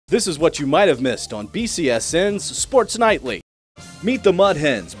This is what you might have missed on BCSN's Sports Nightly. Meet the Mud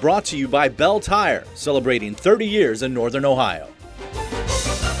Hens, brought to you by Belle Tire, celebrating 30 years in Northern Ohio.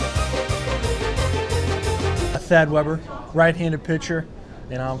 Thad Weber, right-handed pitcher,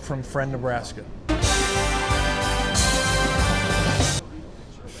 and I'm from Friend, Nebraska.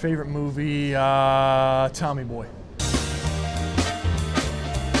 Favorite movie, Tommy Boy.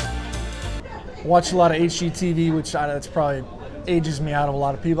 Watch a lot of HGTV, which that's probably ages me out of a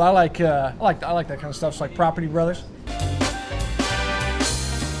lot of people. I like that kind of stuff. It's like Property Brothers.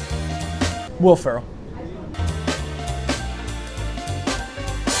 Will Ferrell.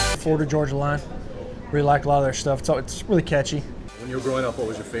 Florida Georgia line. Really like a lot of their stuff. It's really catchy. When you were growing up, what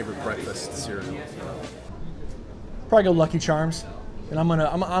was your favorite breakfast cereal? Probably go Lucky Charms. And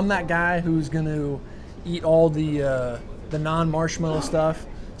I'm that guy who's gonna eat all the non-marshmallow stuff,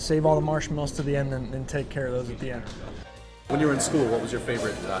 save all the marshmallows to the end, and take care of those at the end. When you were in school, what was your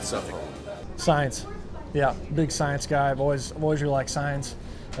favorite subject? Science. Yeah, big science guy. I've always really liked science.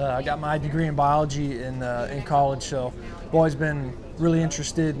 I got my degree in biology in college, so I've always been really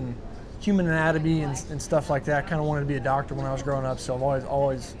interested in human anatomy and stuff like that. Kind of wanted to be a doctor when I was growing up, so I've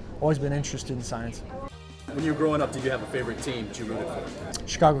always been interested in science. When you were growing up, did you have a favorite team that you rooted for?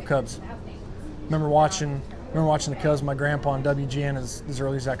 Chicago Cubs. Remember watching the Cubs with my grandpa on WGN as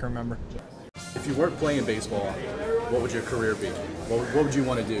early as I can remember. If you weren't playing baseball, what would your career be? What would you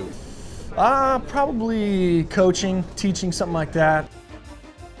want to do? Probably coaching, teaching, something like that.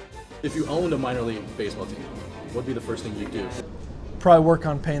 If you owned a minor league baseball team, what would be the first thing you'd do? Probably work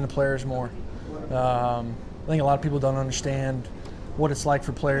on paying the players more. I think a lot of people don't understand what it's like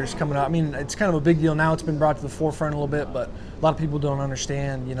for players coming out. I mean, it's kind of a big deal now. It's been brought to the forefront a little bit, but a lot of people don't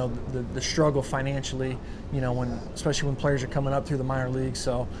understand, the struggle financially, especially when players are coming up through the minor leagues.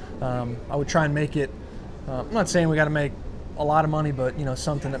 So I would try and make it, I'm not saying we got to make a lot of money, but,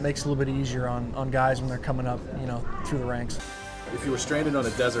 something that makes it a little bit easier on guys when they're coming up, through the ranks. If you were stranded on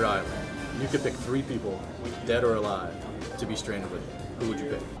a desert island, you could pick 3 people, dead or alive, to be stranded with. Who would you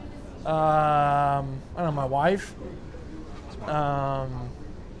pick? I don't know, my wife.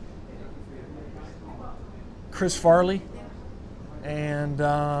 Chris Farley, and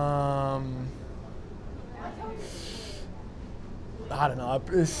I don't know.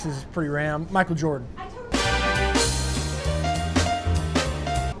 This is pretty random. Michael Jordan.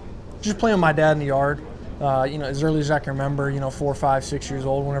 Just playing with my dad in the yard. As early as I can remember. 4, 5, 6 years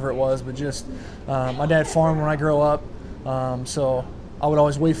old, whenever it was. But just my dad farmed when I grew up, so I would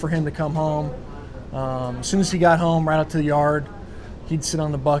always wait for him to come home. As soon as he got home, right out to the yard, he'd sit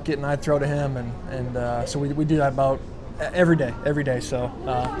on the bucket and I'd throw to him, and so we do that about every day. So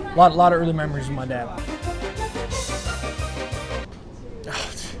a lot of early memories with my dad.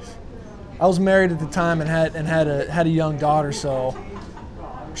 I was married at the time and had a young daughter, so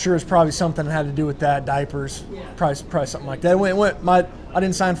I'm sure it's probably something that had to do with that. Diapers, probably something like that. I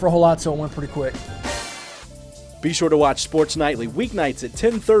didn't sign for a whole lot, so it went pretty quick. Be sure to watch Sports Nightly weeknights at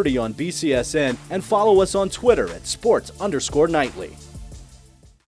 10:30 on BCSN and follow us on Twitter at sports_nightly.